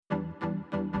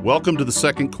Welcome to the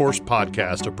Second Course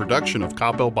Podcast, a production of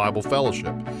Coppell Bible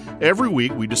Fellowship. Every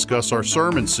week we discuss our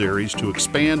sermon series to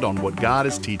expand on what God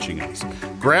is teaching us.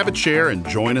 Grab a chair and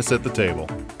join us at the table.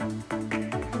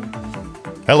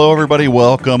 Hello everybody,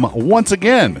 welcome once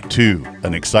again to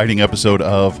an exciting episode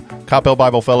of Coppell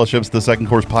Bible Fellowship's The Second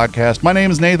Course Podcast. My name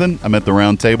is Nathan. I'm at the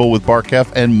round table with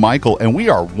Barkef and Michael, and we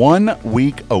are 1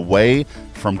 week away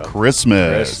from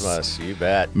Christmas. Christmas, you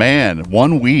bet. Man,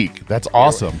 1 week. That's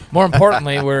awesome. More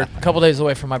importantly, we're a couple days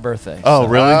away from my birthday. Oh,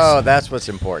 really? Oh, that's what's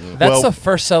important. That's the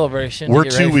first celebration. to We're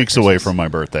get 2 ready for weeks away Christmas. from my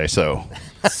birthday, so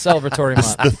Celebratory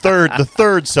month. the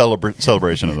third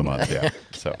celebration of the month. Yeah.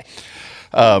 So,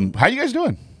 how you guys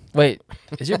doing? Wait,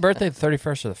 is your birthday the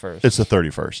 31st or the 1st? It's the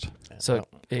 31st. So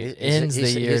it ends the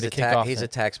year to kick off. He's a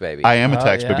tax baby. I am a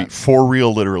tax yeah. baby, for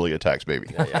real, literally a tax baby.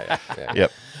 Yeah.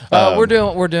 Yep. We're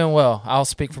doing well. I'll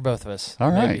speak for both of us. All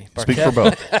right. Maybe. Speak Barkef. for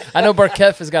both. I know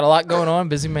Barkef has got a lot going on.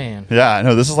 Busy man. Yeah, I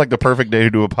know. This is like the perfect day to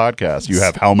do a podcast. You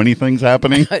have how many things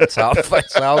happening? It's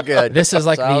all good. This is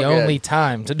like It's all the good. only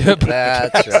time to do it.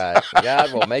 That's right.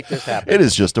 God will make this happen. It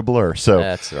is just a blur. So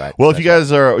That's right. Well, if you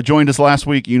guys joined us last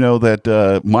week, you know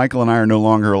that Michael and I are no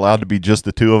longer allowed to be just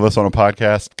the two of us on a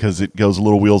podcast because it goes a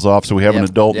little wheels off. So we have an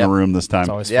adult in the room this time. It's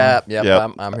always fun.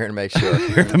 Yep. I'm here to make sure.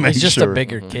 To make He's just sure. a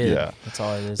bigger kid. Yeah. That's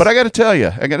all it is. But I got to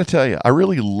tell you, I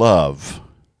really love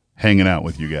hanging out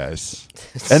with you guys.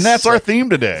 And that's our theme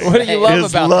today. What do you love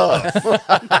is about love.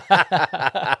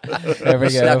 there we go.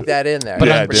 Snuck that in there. But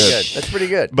Yeah, I That's pretty did. good. That's pretty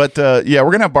good. But yeah,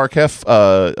 we're going to have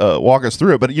Barkef walk us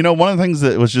through it. But you know, one of the things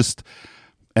that was just,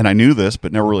 and I knew this,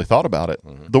 but never really thought about it,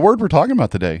 the word we're talking about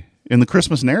today in the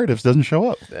Christmas narratives doesn't show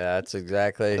up. That's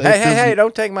exactly. It Hey!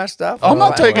 Don't take my stuff. I'm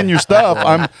not taking your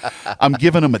stuff. I'm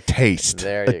giving them a taste,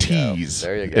 There a you go. tease,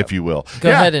 There you go. if you will. Go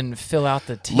Yeah. ahead and fill out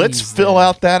the tease. Let's fill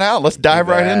out that out. Let's dive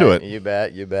right into it. You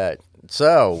bet.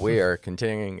 So we are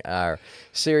continuing our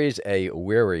series, A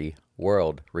Weary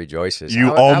World Rejoices.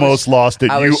 You almost lost it.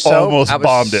 You almost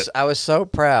bombed it. I was so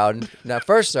proud. Now,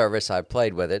 first service I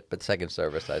played with it, but second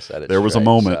service I said it. There was a straight,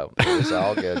 moment. So it was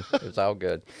all good. It was all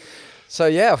good. So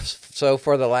yeah, so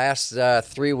for the last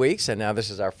 3 weeks, and now this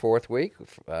is our fourth week,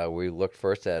 we looked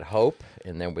first at hope,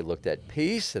 and then we looked at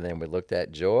peace, and then we looked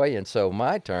at joy, and so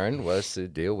my turn was to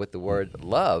deal with the word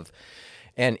love.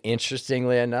 And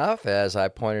interestingly enough, as I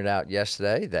pointed out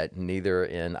yesterday, that neither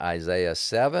in Isaiah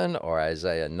 7 or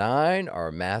Isaiah 9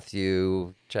 or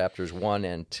Matthew chapters 1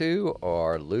 and 2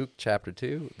 or Luke chapter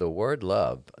 2, the word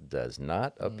love does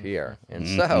not appear. And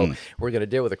so we're going to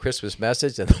deal with a Christmas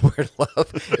message, and the word love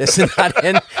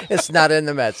it's not in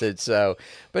the message. So,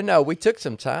 but no, we took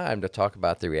some time to talk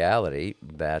about the reality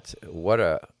that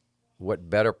what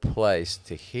better place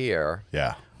to hear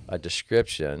Yeah. a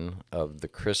description of the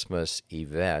Christmas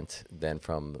event than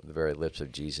from the very lips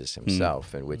of Jesus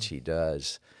himself, in which he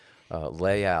does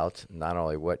lay out not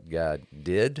only what God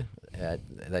did at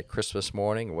that Christmas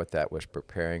morning, what that was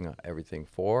preparing everything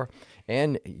for,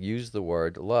 and use the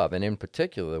word love, and in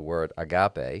particular the word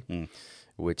agape,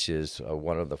 which is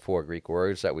one of the 4 Greek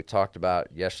words that we talked about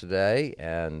yesterday,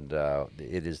 and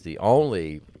it is the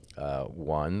only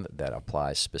one that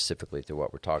applies specifically to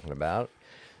what we're talking about.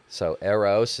 So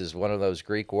eros is one of those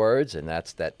Greek words, and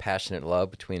that's that passionate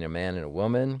love between a man and a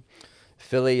woman.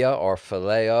 Philia or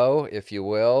phileo, if you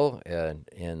will,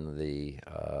 in the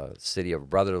city of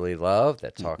brotherly love,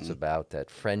 that talks about that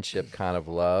friendship kind of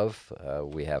love.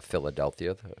 We have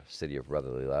Philadelphia, the city of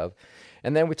brotherly love.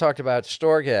 And then we talked about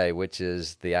storge, which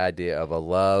is the idea of a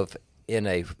love in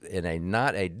a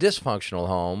not a dysfunctional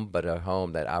home, but a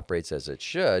home that operates as it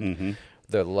should.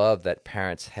 The love that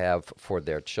parents have for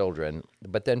their children.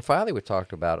 But then finally we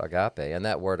talked about agape, and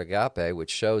that word agape,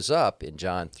 which shows up in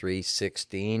John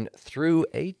 3:16 through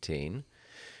 18,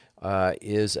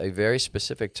 is a very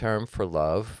specific term for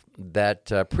love that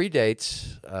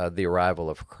predates the arrival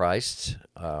of Christ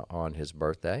on his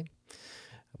birthday,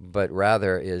 but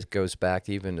rather goes back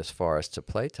even as far as to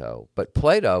Plato. But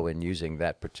Plato, in using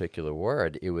that particular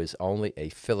word, it was only a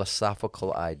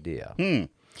philosophical idea.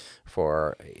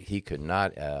 For he could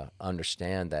not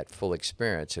understand that full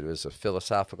experience. It was a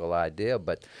philosophical idea,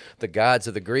 but the gods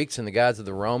of the Greeks and the gods of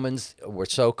the Romans were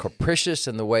so capricious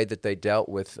in the way that they dealt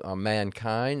with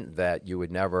mankind that you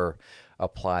would never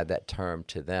apply that term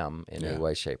to them in any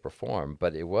way, shape, or form.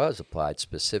 But it was applied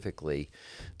specifically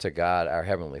to God, our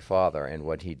Heavenly Father, and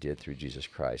what he did through Jesus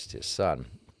Christ, his Son.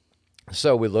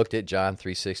 So we looked at John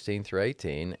 3:16 through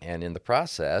 18, and in the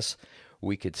process,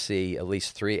 we could see at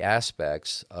least 3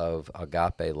 aspects of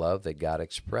agape love that God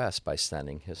expressed by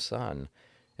sending his Son.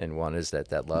 And one is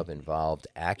that love involved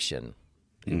action.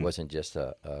 It wasn't just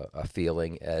a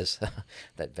feeling, as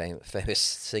that famous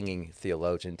singing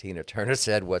theologian Tina Turner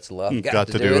said, what's love got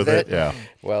to do with it? Yeah.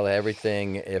 Well,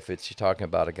 everything, if you're talking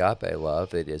about agape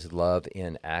love, it is love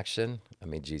in action. I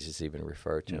mean, Jesus even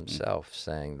referred to himself,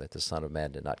 saying that the Son of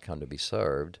Man did not come to be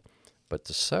served, but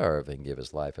to serve and give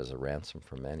his life as a ransom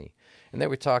for many. And then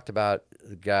we talked about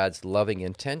God's loving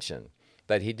intention,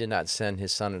 that he did not send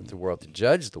his Son into the world to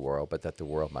judge the world, but that the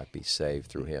world might be saved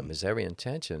through him. His every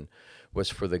intention was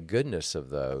for the goodness of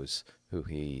those who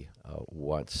he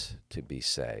wants to be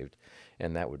saved,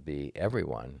 and that would be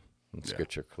everyone. And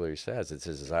Scripture clearly says it's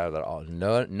his desire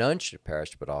that none should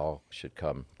perish, but all should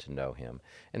come to know him.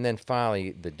 And then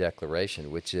finally, the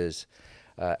declaration, which is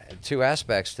two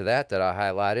aspects to that I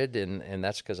highlighted, and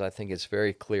that's because I think it's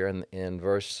very clear in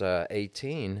verse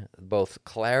 18, both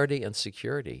clarity and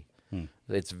security.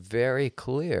 It's very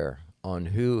clear on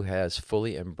who has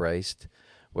fully embraced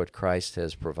what Christ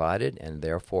has provided and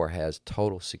therefore has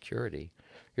total security.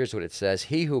 Here's what it says: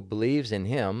 he who believes in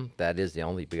him, that is the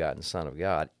only begotten Son of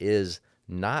God, is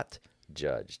not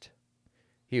judged.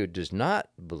 He who does not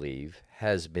believe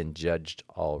has been judged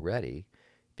already,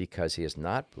 because he has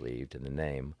not believed in the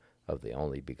name of the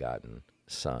only begotten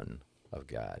Son of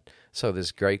God. So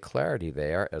there's great clarity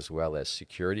there, as well as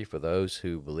security for those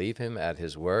who believe him at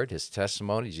his word, his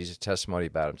testimony, Jesus' testimony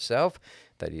about himself,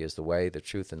 that he is the way, the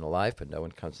truth, and the life, and no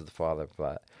one comes to the Father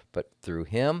but through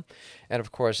him. And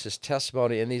of course, his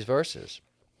testimony in these verses: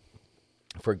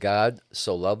 for God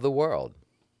so loved the world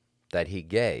that he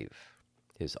gave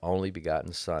his only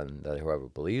begotten Son, that whoever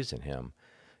believes in him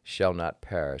shall not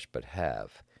perish but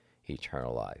have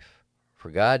eternal life. For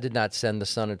God did not send the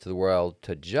Son into the world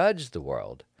to judge the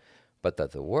world, but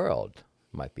that the world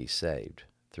might be saved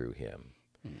through him.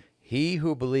 He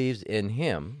who believes in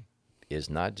him is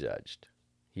not judged.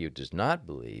 He who does not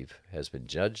believe has been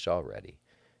judged already,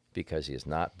 because he has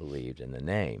not believed in the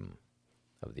name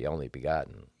of the only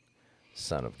begotten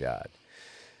Son of God.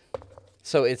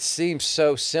 So it seems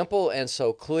so simple and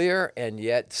so clear, and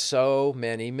yet so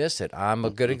many miss it. I'm a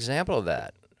good example of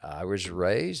that. I was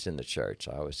raised in the church.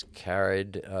 I was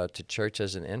carried to church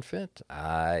as an infant.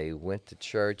 I went to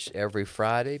church every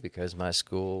Friday because my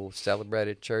school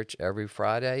celebrated church every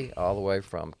Friday, all the way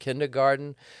from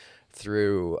kindergarten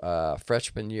through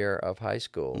freshman year of high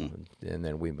school. And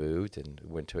then we moved and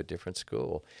went to a different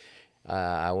school.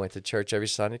 I went to church every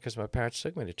Sunday because my parents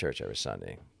took me to church every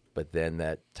Sunday. But then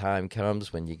that time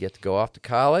comes when you get to go off to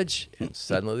college, and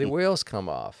suddenly the wheels come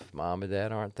off. Mom and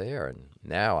Dad aren't there, and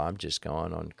now I'm just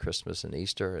going on Christmas and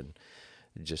Easter, and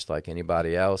just like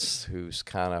anybody else who's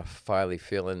kind of finally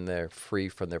feeling they're free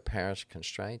from their parents'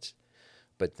 constraints.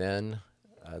 But then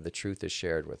the truth is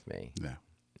shared with me,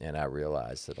 and I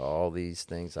realize that all these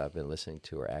things I've been listening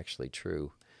to are actually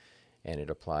true, and it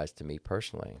applies to me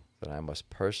personally, that I must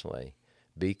personally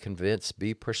be convinced,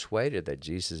 be persuaded that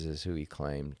Jesus is who he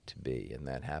claimed to be, and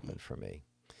that happened for me.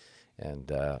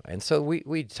 And so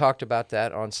we talked about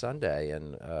that on Sunday,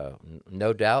 and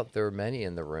no doubt there were many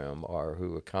in the room or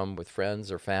who would come with friends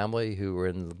or family who were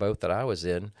in the boat that I was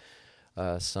in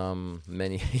some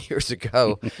many years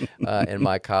ago in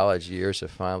my college years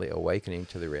of finally awakening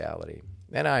to the reality.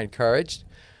 And I encouraged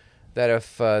that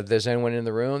if there's anyone in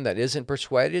the room that isn't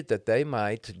persuaded, that they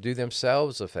might do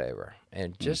themselves a favor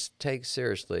and just take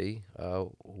seriously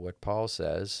what Paul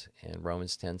says in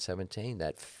Romans 10:17,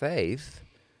 that faith,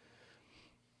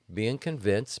 being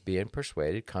convinced, being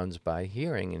persuaded, comes by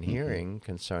hearing, and hearing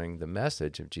concerning the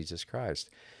message of Jesus Christ.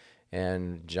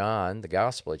 And John, the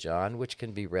Gospel of John, which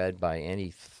can be read by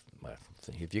any,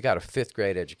 if you got a fifth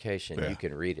grade education, you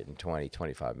can read it in 20,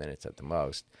 25 minutes at the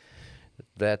most,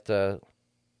 that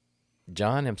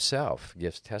John himself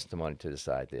gives testimony to this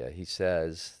idea. He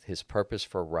says his purpose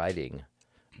for writing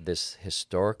this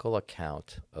historical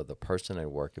account of the person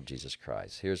and work of Jesus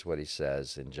Christ. Here's what he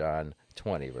says in John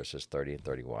 20, verses 30 and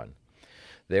 31.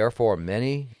 Therefore,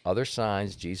 many other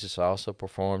signs Jesus also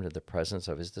performed in the presence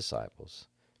of his disciples,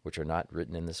 which are not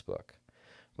written in this book.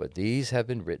 But these have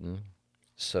been written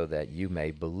so that you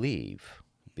may believe,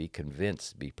 be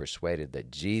convinced, be persuaded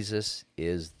that Jesus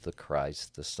is the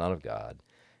Christ, the Son of God,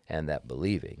 and that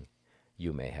believing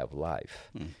you may have life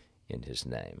in his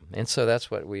name. And so that's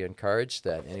what we encourage,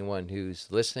 that anyone who's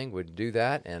listening would do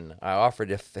that. And I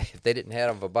offered if they didn't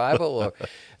have a Bible, or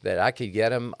that I could get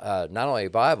them not only a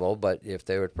Bible, but if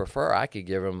they would prefer, I could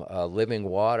give them Living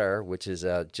Water, which is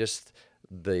just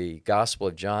the Gospel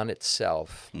of John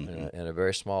itself in a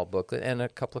very small booklet, and a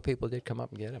couple of people did come up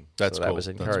and get them. That's so cool. That was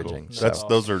encouraging. That's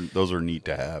cool. Those are neat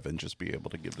to have and just be able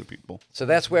to give to people. So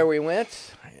that's where we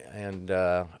went, and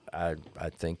I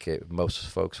think most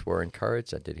folks were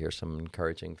encouraged. I did hear some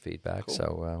encouraging feedback. Cool.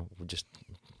 So we just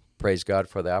praise God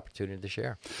for the opportunity to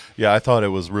share. Yeah, I thought it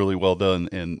was really well done,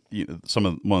 and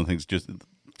one of the things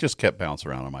just kept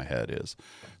bouncing around in my head is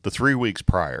the 3 weeks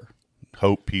prior,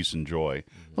 hope, peace, and joy.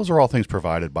 Those are all things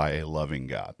provided by a loving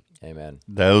God. Amen.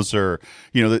 Those are,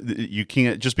 you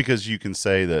can't, just because you can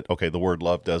say that, okay, the word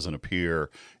love doesn't appear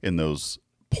in those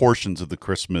portions of the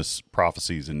Christmas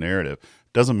prophecies and narrative,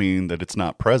 doesn't mean that it's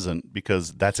not present,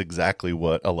 because that's exactly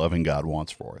what a loving God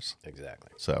wants for us. Exactly.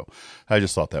 So I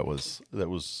just thought that was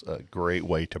a great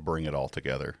way to bring it all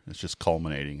together. It's just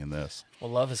culminating in this. Well,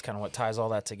 love is kind of what ties all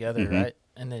that together, right?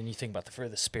 And then you think about the fruit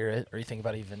of the Spirit, or you think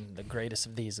about even the greatest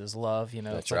of these is love. That's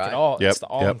it's like right. it all, Yep, it's the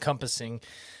all-encompassing.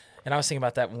 And I was thinking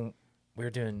about that when we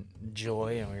were doing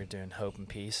joy and we were doing hope and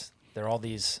peace. There are all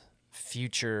these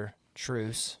future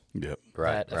truths Yep.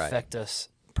 that affect us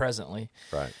presently.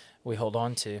 Right. We hold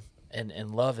on to,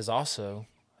 and love is also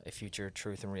a future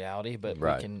truth and reality, but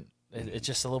we can. It's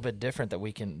just a little bit different, that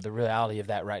we can, the reality of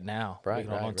that right now. We can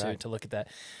hold on to look at that.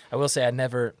 I will say I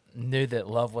never knew that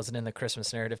love wasn't in the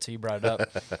Christmas narrative till you brought it up.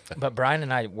 But Brian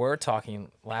and I were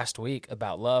talking last week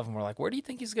about love, and we're like, where do you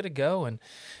think he's going to go, and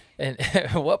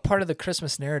what part of the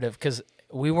Christmas narrative? Because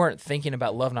we weren't thinking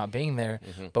about love not being there,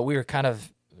 but we were kind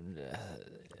of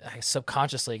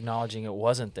subconsciously acknowledging it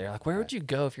wasn't there. Like, where would you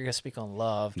go if you're going to speak on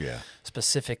love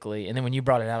specifically? And then when you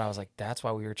brought it out, I was like, that's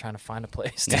why we were trying to find a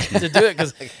place to do it,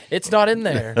 because it's not in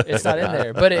there. It's not in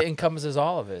there, but it encompasses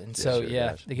all of it. And so,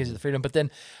 it gives you the freedom. But then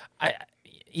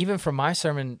even from my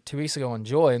sermon 2 weeks ago on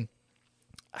joy,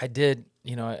 I did,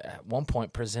 at one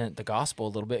point present the gospel a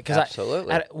little bit.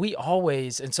 Absolutely. We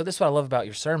always, and so this is what I love about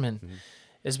your sermon,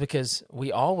 is because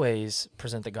we always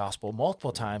present the gospel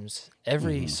multiple times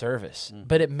every service,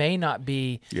 but it may not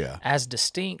be as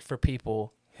distinct for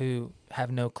people who have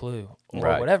no clue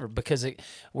or whatever, because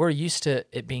we're used to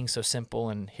it being so simple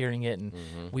and hearing it, and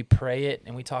we pray it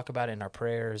and we talk about it in our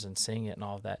prayers and sing it and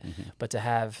all of that. But to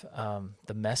have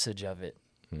the message of it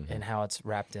and how it's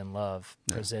wrapped in love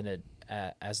presented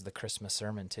as the Christmas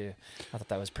sermon too, I thought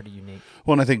that was pretty unique.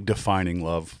 Well, and I think defining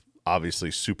love, obviously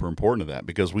super important to that,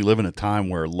 because we live in a time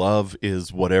where love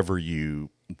is whatever you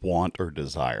want or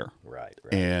desire. Right.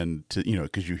 And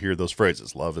because you hear those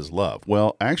phrases, love is love.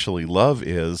 Well, actually, love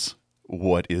is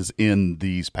what is in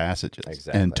these passages.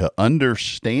 Exactly. And to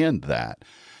understand that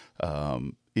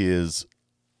is,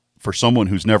 for someone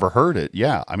who's never heard it,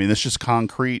 it's just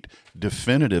concrete,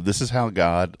 definitive. This is how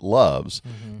God loves.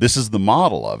 This is the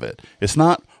model of it. It's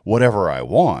not whatever I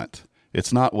want.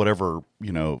 It's not whatever,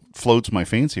 floats my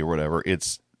fancy or whatever.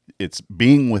 It's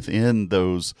being within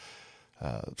those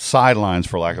sidelines,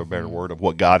 for lack of a better word, of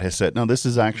what God has said. No, this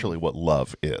is actually what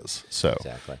love is. So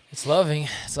Exactly. It's loving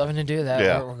to do that.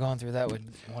 Yeah. We're going through that with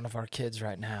one of our kids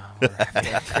right now. We're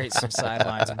having to create some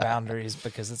sidelines and boundaries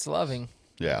because it's loving.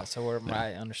 Yeah.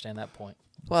 I understand that point.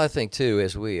 Well, I think, too,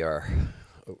 as we are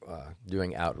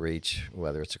doing outreach,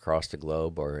 whether it's across the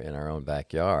globe or in our own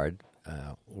backyard,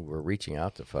 we're reaching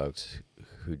out to folks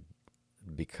who,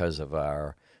 because of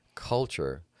our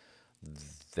culture,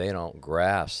 they don't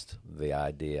grasp the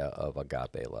idea of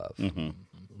agape love.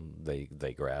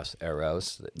 They grasp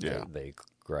eros, they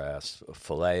grasp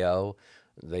phileo,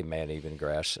 they may even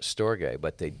grasp storge,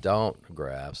 but they don't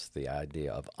grasp the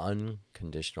idea of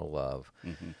unconditional love.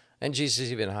 And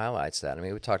Jesus even highlights that. I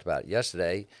mean, we talked about it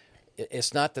yesterday.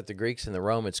 It's not that the Greeks and the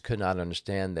Romans could not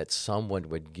understand that someone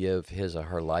would give his or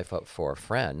her life up for a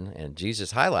friend, and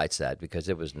Jesus highlights that because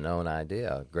it was a known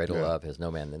idea. Greater love has no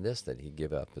man than this, that he'd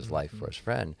give up his life for his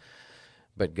friend.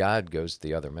 But God goes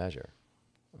the other measure,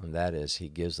 and that is he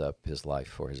gives up his life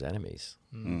for his enemies.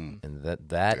 And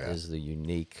that is the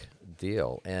unique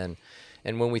deal. And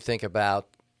when we think about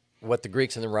what the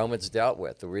Greeks and the Romans dealt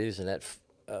with, the reason that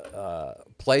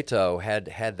Plato had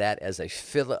that as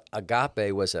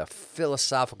agape was a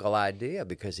philosophical idea,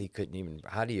 because he couldn't even,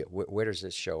 where does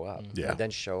this show up? It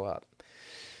doesn't show up.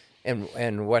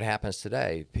 And what happens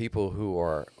today? People who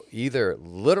are either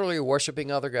literally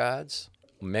worshiping other gods,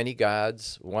 many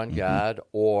gods, one God,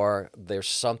 or there's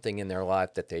something in their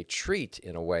life that they treat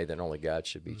in a way that only God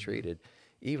should be treated.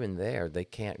 Even there, they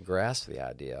can't grasp the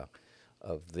idea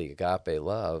of the agape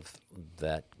love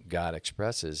that God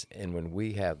expresses. And when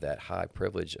we have that high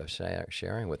privilege of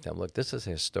sharing with them, look, this is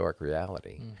a historic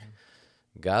reality.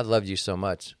 God loved you so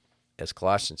much, as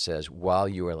Colossians says, while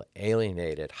you were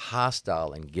alienated,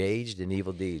 hostile, engaged in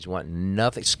evil deeds, want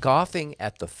nothing, scoffing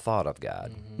at the thought of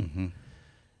God,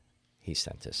 he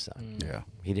sent his son.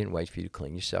 He didn't wait for you to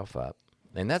clean yourself up.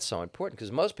 And that's so important, because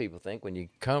most people think when you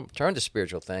turn to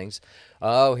spiritual things,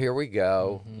 oh, here we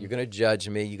go. You're going to judge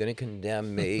me. You're going to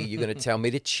condemn me. You're going to tell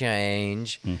me to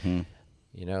change.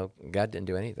 God didn't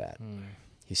do any of that.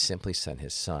 He simply sent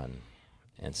his son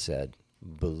and said,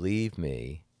 believe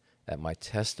me at my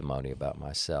testimony about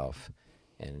myself.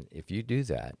 And if you do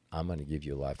that, I'm going to give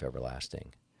you life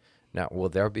everlasting. Now, will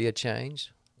there be a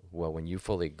change? Well, when you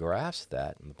fully grasp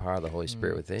that and the power of the Holy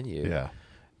Spirit within you,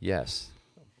 yes.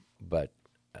 But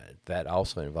that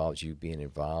also involves you being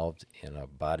involved in a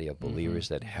body of believers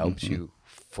that helps you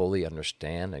fully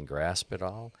understand and grasp it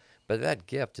all. But that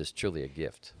gift is truly a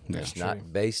gift. It's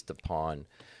not based upon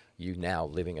you now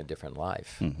living a different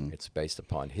life. It's based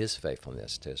upon His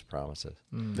faithfulness to His promises.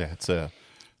 Yeah,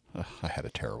 I had a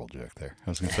terrible joke there. I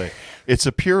was going to say, it's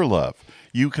a pure love.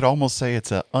 You could almost say it's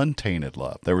an untainted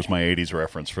love. There was my 80s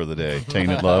reference for the day.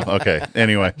 Tainted love. Okay.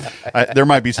 Anyway, there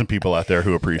might be some people out there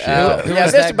who appreciate that.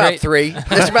 There's about three.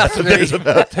 There's about three.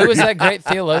 Who was that great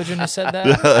theologian who said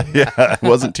that? Yeah, it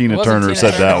wasn't Tina Turner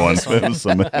said that one. It was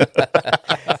some.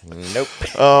 Nope.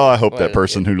 Oh, I hope that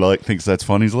person who thinks that's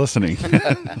funny is listening.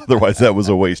 Otherwise, that was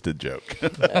a wasted joke.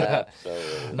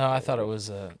 No, I thought it was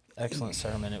an excellent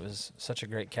sermon. It was such a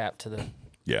great cap to the.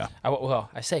 Yeah.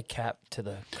 I say cap to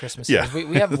the Christmas. Yeah. Series.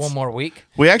 We have one more week.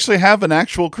 We actually have an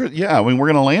actual. Yeah, I mean, we're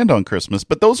going to land on Christmas,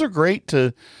 but those are great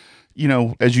to.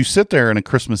 As you sit there in a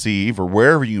Christmas Eve or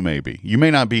wherever you may be, you may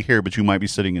not be here, but you might be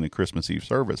sitting in a Christmas Eve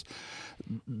service.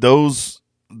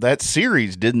 That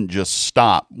series didn't just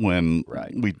stop when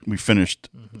we finished,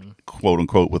 quote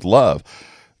unquote, with love.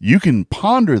 You can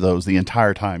ponder those the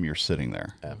entire time you're sitting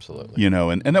there. Absolutely.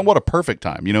 And then what a perfect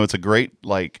time. It's a great,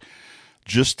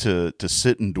 just to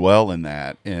sit and dwell in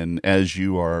that. And as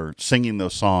you are singing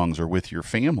those songs or with your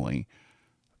family,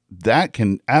 that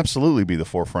can absolutely be the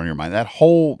forefront of your mind.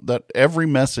 That every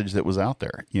message that was out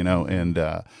there, and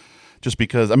just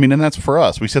because, and that's for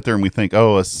us. We sit there and we think,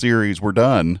 oh, a series, we're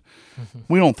done.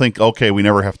 We don't think, okay, we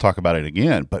never have to talk about it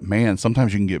again. But man,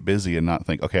 sometimes you can get busy and not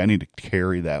think, okay, I need to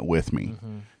carry that with me.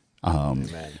 Well,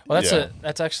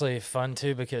 that's actually fun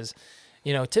too, because,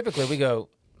 typically we go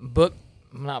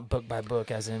not book by book,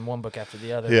 as in one book after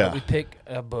the other. Yeah. But we pick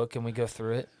a book and we go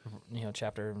through it,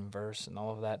 chapter and verse and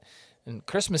all of that. And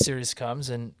Christmas series comes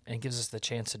and gives us the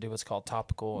chance to do what's called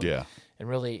topical. And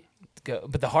really go.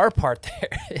 But the hard part there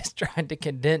is trying to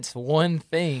condense one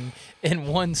thing in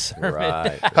one sermon.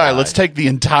 Right. All right, let's take the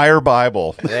entire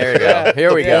Bible. There you go.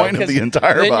 Here we go. Point of the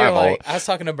entire Bible. I was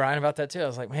talking to Brian about that too. I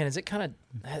was like, man, is it kind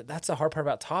of, that's the hard part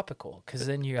about topical. Because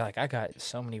then you're like, I got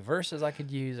so many verses I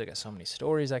could use. I got so many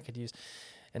stories I could use.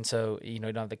 And so, you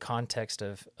don't have the context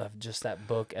of just that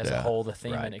book as a whole, the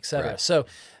theme, and et cetera. Right. So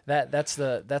that's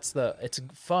it's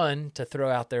fun to throw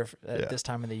out there at this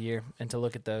time of the year and to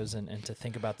look at those and to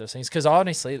think about those things. Because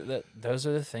honestly, those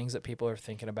are the things that people are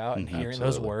thinking about and hearing.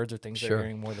 Those words are things they're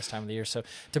hearing more this time of the year. So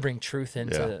to bring truth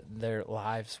into their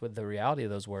lives with the reality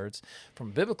of those words from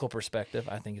a biblical perspective,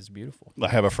 I think is beautiful. I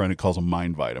have a friend who calls them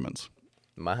mind vitamins.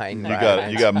 You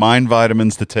got mind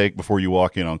vitamins to take before you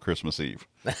walk in on Christmas Eve.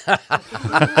 That's good.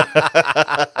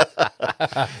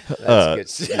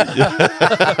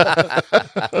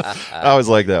 I always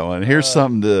like that one. Here's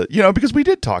something to, because we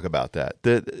did talk about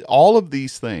that all of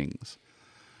these things,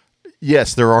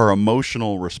 yes, there are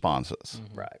emotional responses.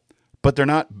 Right. But they're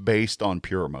not based on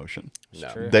pure emotion.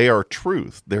 No. They are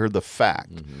truth. They're the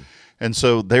fact. And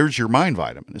so there's your mind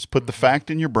vitamin. Is put the fact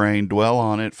in your brain, dwell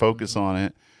on it, focus on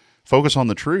it. Focus on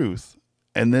the truth,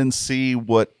 and then see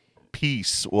what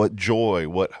peace, what joy,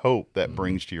 what hope that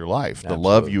brings to your life, the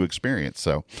love you experience.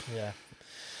 So,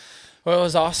 well, it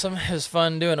was awesome. It was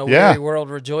fun doing A Weary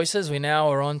World Rejoices. We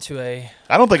now are on to I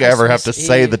don't think Christmas I ever have to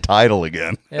say the title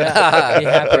again. Yeah, be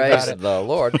happy Praise about it. the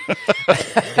Lord. Be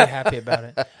happy about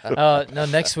it. No,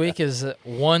 next week is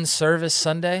One Service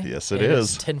Sunday. Yes, it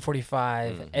is.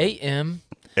 10:45 a.m.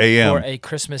 A.M. for a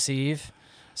Christmas Eve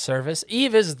service.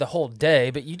 Eve is the whole day,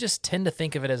 but you just tend to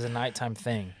think of it as a nighttime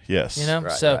thing. Yes.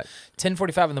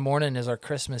 10:45 in the morning is our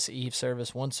Christmas Eve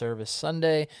service, one service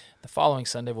Sunday. The following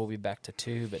Sunday we'll be back to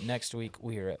 2, but next week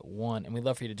we are at 1. And we'd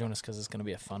love for you to join us because it's going to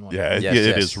be a fun one. Yeah,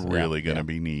 it is really going to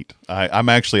be neat. I'm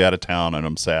actually out of town and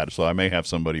I'm sad, so I may have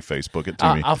somebody Facebook it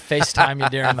to me. I'll FaceTime you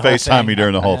during the whole thing. FaceTime me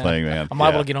during the whole thing, man. I'm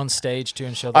able to get on stage too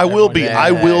and show. I will be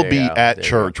at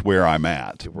church where I'm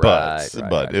at,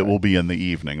 but it will be in the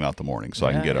evening, not the morning, so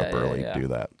I can get up early and do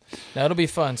that. No, it'll be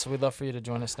fun. So we'd love for you to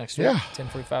join us next week,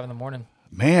 10:45 in the morning.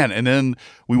 Man, and then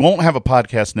we won't have a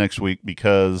podcast next week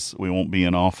because we won't be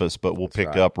in office, but we'll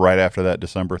pick up right after that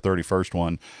December 31st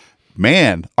one.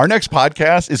 Man, our next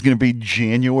podcast is going to be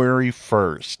January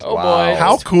 1st. Oh, boy.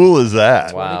 How cool is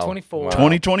that? 2024.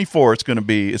 2024, it's going to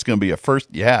be a first.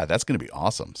 Yeah, that's going to be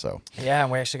awesome. So yeah,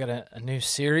 and we actually got a new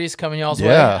series coming y'all's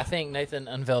way. I think Nathan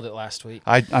unveiled it last week.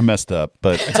 I messed up,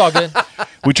 but it's all good.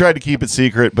 We tried to keep it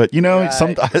secret, but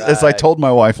as I told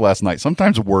my wife last night,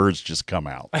 sometimes words just come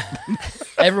out.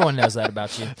 Everyone knows that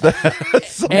about you.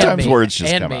 Sometimes words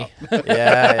just come out.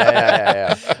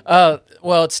 Yeah.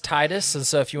 Well, it's Titus, and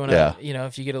so if you want to,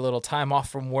 if you get a little time off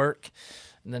from work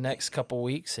in the next couple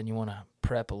weeks and you want to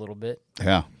prep a little bit,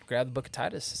 grab the book of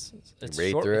Titus. It's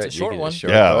read short. through It's it. a short one. So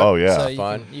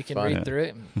you can read through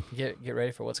it and get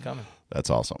ready for what's coming. That's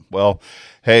awesome. Well,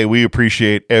 hey, we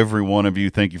appreciate every one of you.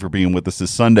 Thank you for being with us this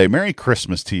Sunday. Merry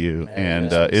Christmas to you. Merry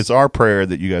Christmas. It's our prayer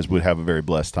that you guys would have a very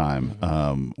blessed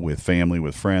time with family,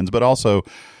 with friends, but also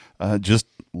just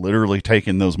literally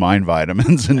taking those mind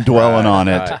vitamins and dwelling on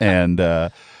it.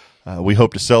 And we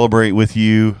hope to celebrate with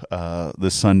you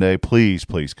this Sunday. Please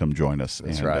come join us.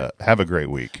 That's and have a great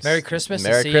week. Merry Christmas.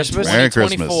 Merry Christmas. Merry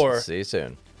Christmas. See you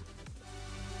soon.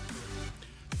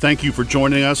 Thank you for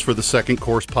joining us for the Second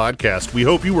Course podcast. We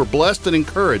hope you were blessed and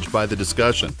encouraged by the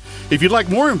discussion. If you'd like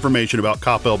more information about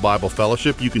Coppell Bible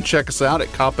Fellowship, you can check us out at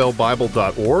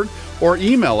coppellbible.org or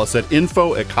email us at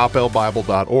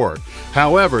info@coppellbible.org.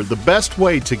 However, the best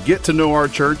way to get to know our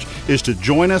church is to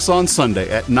join us on Sunday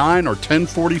at 9 or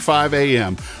 10:45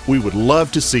 a.m. We would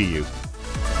love to see you.